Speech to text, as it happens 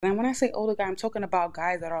And when I say older guy, I'm talking about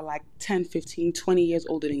guys that are like 10, 15, 20 years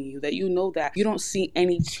older than you, that you know that you don't see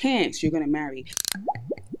any chance you're going to marry.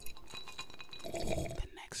 The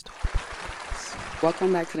Next Door Podcast.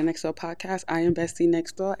 Welcome back to the Next Door Podcast. I am Bestie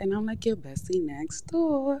Next Door, and I'm like your bestie next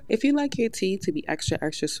door. If you like your tea to be extra,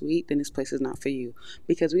 extra sweet, then this place is not for you.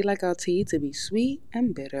 Because we like our tea to be sweet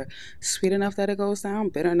and bitter. Sweet enough that it goes down,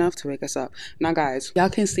 bitter enough to wake us up. Now, guys,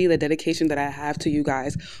 y'all can see the dedication that I have to you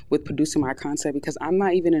guys with producing my content, because I'm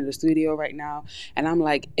not even in the studio right now. And I'm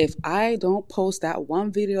like, if I don't post that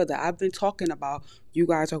one video that I've been talking about, you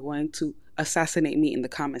guys are going to assassinate me in the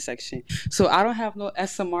comment section. So I don't have no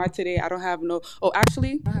SMR today. I don't have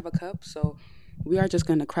actually, I have a cup. So we are just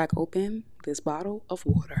going to crack open this bottle of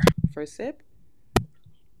water. First sip.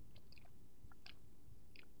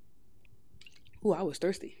 Ooh, I was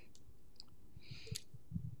thirsty.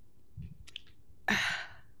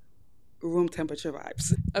 Room temperature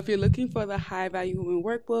vibes. If you're looking for the High Value Women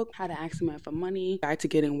Workbook, how to ask a man for money, guide to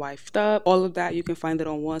getting wifed up, all of that, you can find it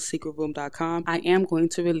on onesecretroom.com. I am going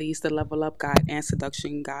to release the Level Up Guide and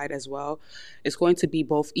Seduction Guide as well. It's going to be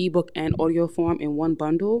both ebook and audio form in one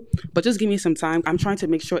bundle, but just give me some time. I'm trying to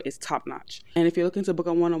make sure it's top notch. And if you're looking to book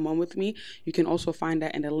a one-on-one with me, you can also find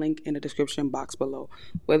that in the link in the description box below.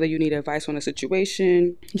 Whether you need advice on a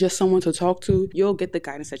situation, just someone to talk to, you'll get the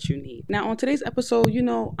guidance that you need. Now, on today's episode,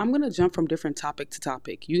 I'm going to jump from different topic to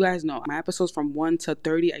topic. You guys know my episodes from 1 to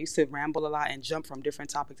 30, I used to ramble a lot and jump from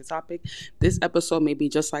different topic to topic. This episode may be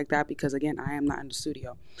just like that because, again, I am not in the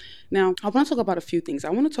studio. Now, I want to talk about a few things. I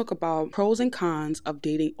want to talk about pros and cons of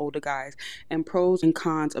dating older guys and pros and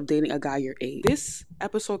cons of dating a guy your age. This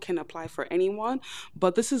episode can apply for anyone,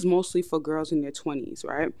 but this is mostly for girls in their 20s,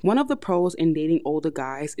 right? One of the pros in dating older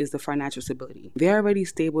guys is the financial stability. They're already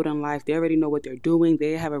stable in life. They already know what they're doing.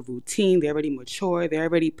 They have a routine. They're already mature. They're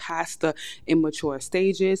already past the immature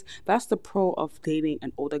stages. That's the pro of dating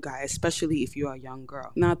an older guy, especially if you're a young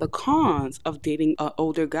girl. Now, the cons of dating an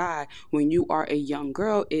older guy when you are a young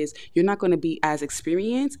girl is you're not going to be as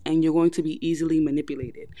experienced and you're going to be easily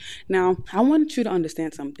manipulated. Now, I want you to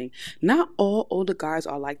understand something. Not all older guys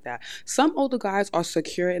are like that. Some older guys are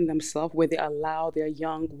secure in themselves where they allow their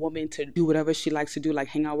young woman to do whatever she likes to do, like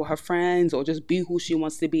hang out with her friends or just be who she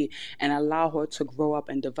wants to be and allow her to grow up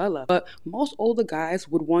and develop. But most older guys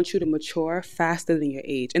would want you to mature faster than your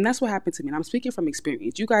age. And that's what happened to me. And I'm speaking from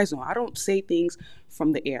experience. You guys know I don't say things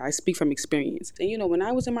from the air. I speak from experience. And when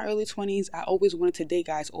I was in my early 20s, I always wanted to date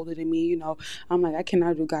guys older than me. I'm like, I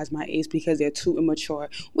cannot do guys my age because they're too immature,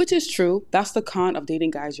 which is true. That's the con of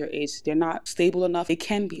dating guys your age. They're not stable enough. They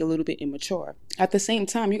can be a little bit immature. At the same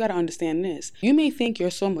time, you got to understand this. You may think you're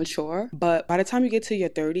so mature, but by the time you get to your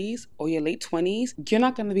 30s or your late 20s, you're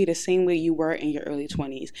not going to be the same way you were in your early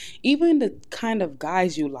 20s. Even the kind of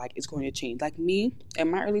guys you like is going to change. Like me,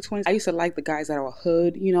 in my early 20s, I used to like the guys that are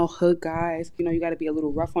hood guys. You got to be a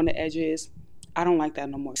little rough on the edges. I don't like that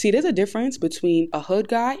no more. See, there's a difference between a hood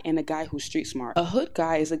guy and a guy who's street smart. A hood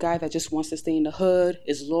guy is a guy that just wants to stay in the hood,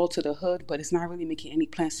 is loyal to the hood, but is not really making any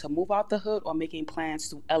plans to move out the hood or making plans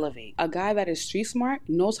to elevate. A guy that is street smart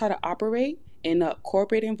knows how to operate in a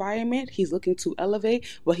corporate environment. He's looking to elevate,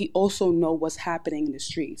 but he also knows what's happening in the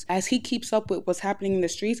streets. As he keeps up with what's happening in the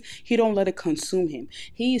streets, he don't let it consume him.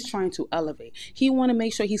 He's trying to elevate. He want to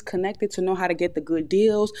make sure he's connected to know how to get the good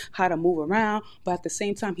deals, how to move around, but at the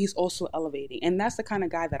same time, he's also elevating. And that's the kind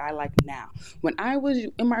of guy that I like now. When I was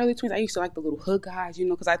in my early 20s, I used to like the little hood guys,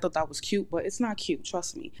 because I thought that was cute, but it's not cute,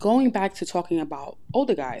 trust me. Going back to talking about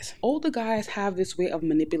older guys have this way of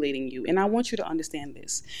manipulating you, and I want you to understand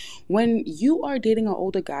this. When you are dating an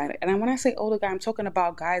older guy, and when I say older guy, I'm talking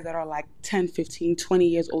about guys that are like 10, 15, 20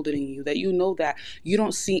 years older than you, that you know that you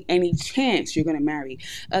don't see any chance you're going to marry.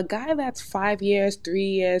 A guy that's 5 years, 3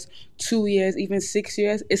 years, 2 years, even 6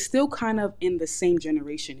 years is still kind of in the same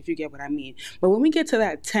generation, if you get what I mean. But when we get to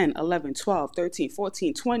that 10, 11, 12, 13,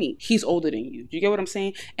 14, 20, he's older than you. You get what I'm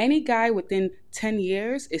saying? Any guy within 10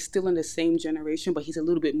 years is still in the same generation, but he's a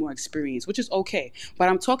little bit more experienced, which is okay. But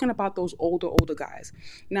I'm talking about those older guys.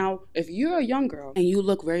 Now, if you're a young girl and you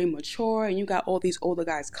look very mature and you got all these older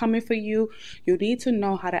guys coming for you, you need to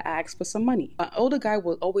know how to ask for some money. An older guy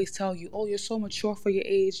will always tell you, oh, you're so mature for your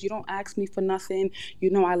age. You don't ask me for nothing.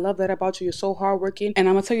 I love that about you. You're so hardworking. And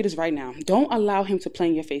I'm going to tell you this right now. Don't allow him to play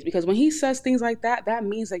in your face, because when he says things like that, that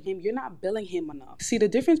means that you're not billing him enough. See, the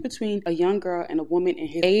difference between a young girl and a woman in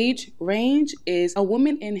his age range is a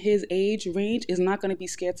woman in his age range is not going to be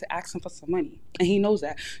scared to ask him for some money. And he knows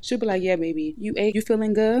that. She'll be like, yeah, baby, you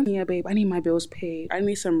feeling good? Yeah, babe, I need my bills paid. I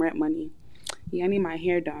need some rent money. Yeah, I need my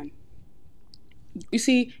hair done. You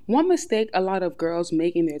see, one mistake a lot of girls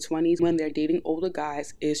make in their 20s when they're dating older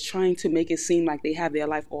guys is trying to make it seem like they have their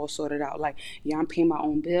life all sorted out. Like, yeah, I'm paying my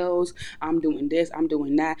own bills, I'm doing this, I'm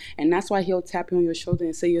doing that. And that's why he'll tap you on your shoulder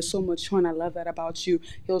and say, you're so much fun, I love that about you.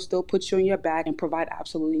 He'll still put you on your back and provide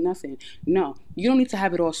absolutely nothing. No, you don't need to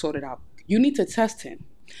have it all sorted out. You need to test him.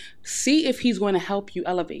 See if he's going to help you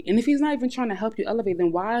elevate. And if he's not even trying to help you elevate,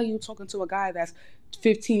 then why are you talking to a guy that's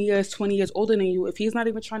 15 years, 20 years older than you if he's not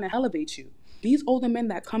even trying to elevate you? These older men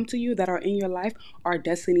that come to you, that are in your life, are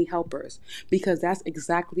destiny helpers, because that's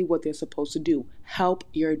exactly what they're supposed to do, help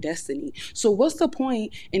your destiny. So what's the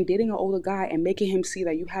point in dating an older guy and making him see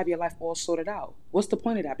that you have your life all sorted out? What's the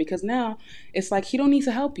point of that? Because now it's like he don't need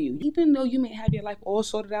to help you. Even though you may have your life all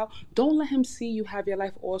sorted out, don't let him see you have your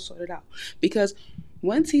life all sorted out. Because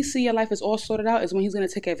once he see your life is all sorted out is when he's going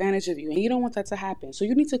to take advantage of you. And you don't want that to happen. So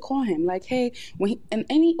you need to call him like, hey, and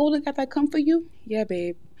any older guy that come for you, yeah,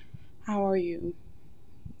 babe, how are you?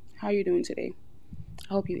 How are you doing today?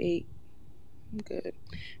 I hope you ate. I'm good.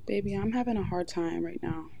 Baby, I'm having a hard time right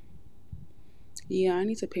now. Yeah, I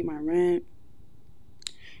need to pay my rent.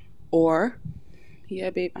 Or, yeah,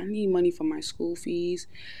 babe, I need money for my school fees.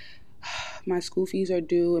 My school fees are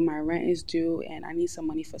due and my rent is due and I need some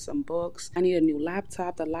money for some books. I need a new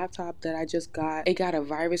laptop. The laptop that I just got, it got a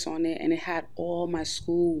virus on it and it had all my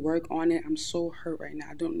school work on it. I'm so hurt right now.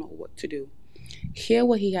 I don't know what to do. Hear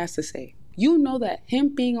what he has to say. You know that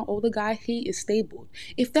him being an older guy, he is stable.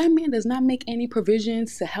 If that man does not make any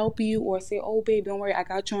provisions to help you or say, oh, babe, don't worry, I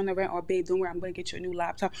got you on the rent, or babe, don't worry, I'm going to get you a new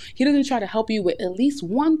laptop. He doesn't try to help you with at least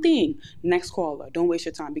one thing. Next caller. Don't waste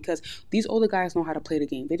your time, because these older guys know how to play the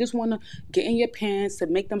game. They just want to get in your pants to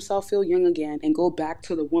make themselves feel young again and go back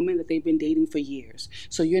to the woman that they've been dating for years.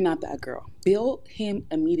 So you're not that girl. Build him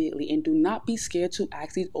immediately, and do not be scared to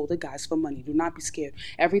ask these older guys for money. Do not be scared.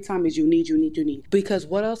 Every time is you need. Because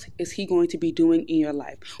what else is he going to be doing in your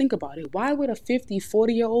life? Think about it. Why would a 50,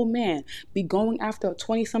 40-year-old man be going after a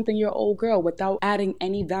 20-something-year-old girl without adding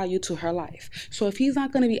any value to her life? So if he's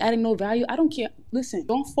not going to be adding no value, I don't care. Listen,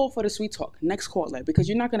 don't fall for the sweet talk. Next caller, because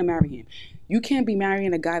you're not going to marry him. You can't be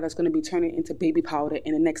marrying a guy that's going to be turning into baby powder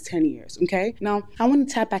in the next 10 years, okay? Now, I want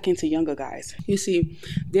to tap back into younger guys. You see,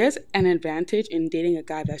 there's an advantage in dating a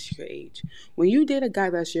guy that's your age. When you date a guy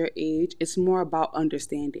that's your age, it's more about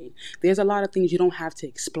understanding. There's a lot of things you don't have to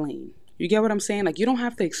explain. You get what I'm saying? Like, you don't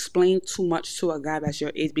have to explain too much to a guy that's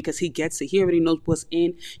your age, because he gets it. He already knows what's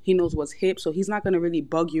in. He knows what's hip. So he's not going to really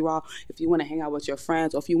bug you out if you want to hang out with your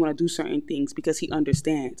friends or if you want to do certain things, because he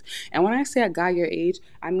understands. And when I say a guy your age,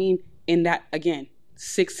 I mean in that, again,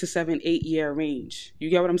 6 to 7, 8 year range. You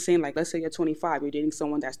get what I'm saying? Like, let's say you're 25, you're dating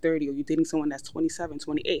someone that's 30, or you're dating someone that's 27,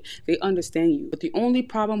 28. They understand you. But the only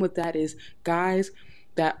problem with that is guys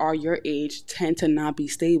that are your age tend to not be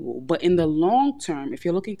stable. But in the long term, if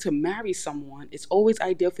you're looking to marry someone, it's always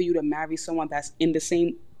ideal for you to marry someone that's in the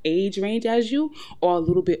same age range as you, or a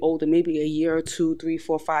little bit older, maybe a year or 2, 3,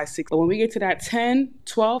 4, 5, 6. But when we get to that 10,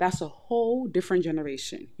 12, that's a whole different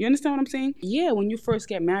generation. You understand what I'm saying? Yeah, when you first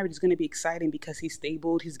get married, it's going to be exciting because he's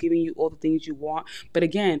stable, he's giving you all the things you want. But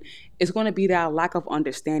again, it's going to be that lack of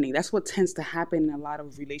understanding. That's what tends to happen in a lot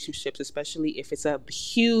of relationships, especially if it's a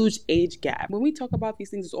huge age gap. When we talk about these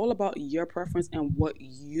things, it's all about your preference and what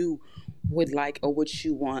you would like or what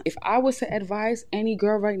you want. If I was to advise any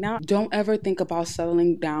girl right now, don't ever think about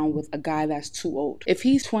settling down with a guy that's too old. If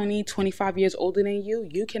he's 20, 25 years older than you,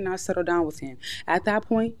 you cannot settle down with him. At that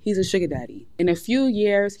point, he's a sugar daddy. In a few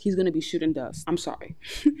years, he's going to be shooting dust. I'm sorry.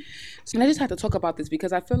 And I just had to talk about this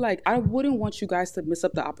because I feel like I wouldn't want you guys to miss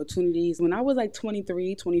up the opportunities. When I was like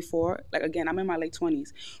 23, 24, like again, I'm in my late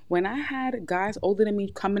 20s. When I had guys older than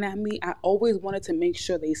me coming at me, I always wanted to make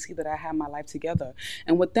sure they see that I had my life together.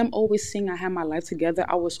 And with them always seeing I had my life together,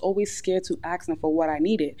 I was always scared to ask them for what I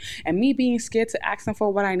needed. And me being scared to ask them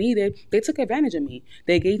for what I needed, they took advantage of me.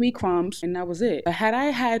 They gave me crumbs and that was it. But had I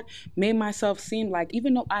had made myself seem like,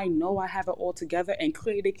 even though I know I have it all together and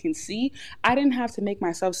clearly they can see, I didn't have to make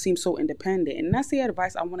myself seem so independent. And that's the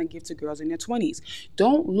advice I want to give to girls in their 20s.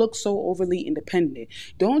 Don't look so overly independent.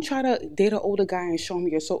 Don't try to date an older guy and show him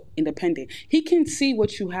you're so independent. He can see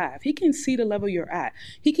what you have. He can see the level you're at.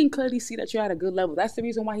 He can clearly see that you're at a good level. That's the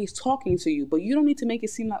reason why he's talking to you. But you don't need to make it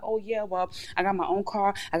seem like, oh yeah, well, I got my own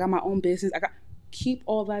car, I got my own business, keep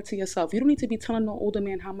all that to yourself. You don't need to be telling no older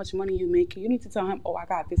man how much money you make. You need to tell him, oh, I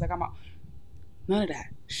got this, I got my... None of that.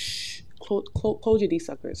 Shh. Close your D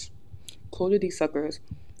suckers. Close your D suckers.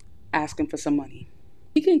 Ask him for some money.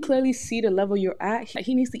 He can clearly see the level you're at.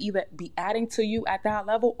 He needs to either be adding to you at that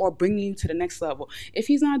level or bringing you to the next level. If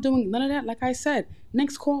he's not doing none of that, like I said,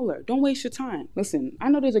 next caller. Don't waste your time. Listen, I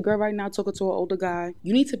know there's a girl right now talking to an older guy.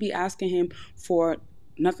 You need to be asking him for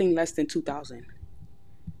nothing less than $2,000.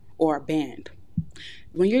 or a band.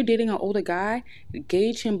 When you're dating an older guy,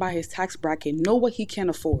 gauge him by his tax bracket. Know what he can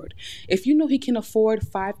afford. If you know he can afford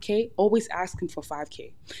 $5K, always ask him for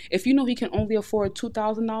 $5K. If you know he can only afford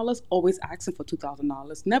 $2,000, always ask him for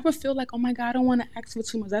 $2,000. Never feel like, oh my God, I don't want to ask for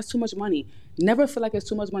too much. That's too much money. Never feel like it's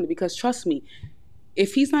too much money, because trust me,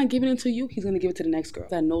 if he's not giving it to you, he's going to give it to the next girl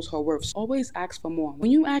that knows her worth. So always ask for more. When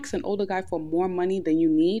you ask an older guy for more money than you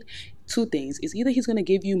need, two things. It's either he's going to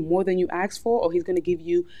give you more than you asked for, or he's going to give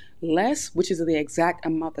you less, which is the exact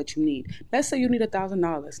amount that you need. Let's say you need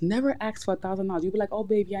 $1,000. Never ask for $1,000. You'll be like, oh,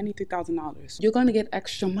 baby, I need $3,000. You're going to get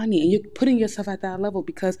extra money, and you're putting yourself at that level,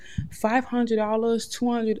 because $500,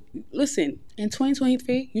 $200, listen, in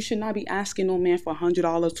 2023, you should not be asking no man for $100,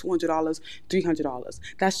 $200, $300.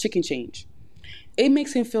 That's chicken change. It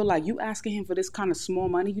makes him feel like you asking him for this kind of small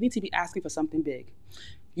money. You need to be asking for something big.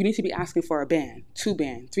 You need to be asking for a band, 2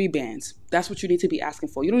 bands, 3 bands. That's what you need to be asking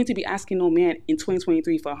for. You don't need to be asking no man in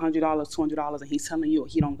 2023 for $100, $200, and he's telling you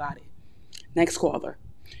he don't got it. Next caller.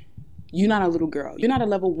 You're not a little girl. You're not a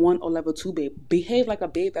level 1 or level 2 babe. Behave like a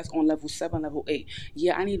babe that's on level 7, level 8.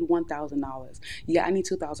 Yeah, I need $1,000. Yeah, I need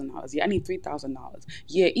 $2,000. Yeah, I need $3,000.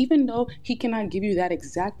 Yeah, even though he cannot give you that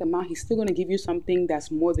exact amount, he's still going to give you something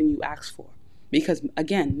that's more than you asked for. Because,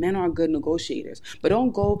 again, men are good negotiators. But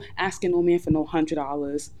don't go asking no man for no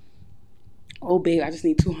 $100. Oh, babe, I just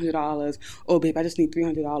need $200. Oh, babe, I just need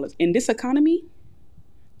 $300. In this economy,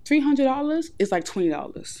 $300 is like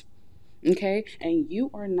 $20. Okay? And you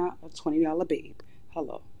are not a $20 babe.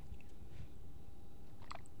 Hello.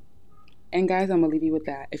 And guys, I'm going to leave you with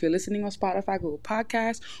that. If you're listening on Spotify, Google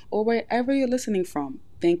Podcasts, or wherever you're listening from,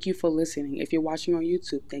 thank you for listening. If you're watching on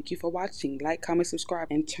YouTube, thank you for watching. Like, comment, subscribe,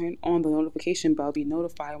 and turn on the notification bell. Be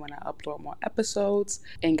notified when I upload more episodes.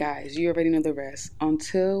 And guys, you already know the rest.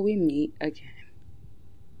 Until we meet again.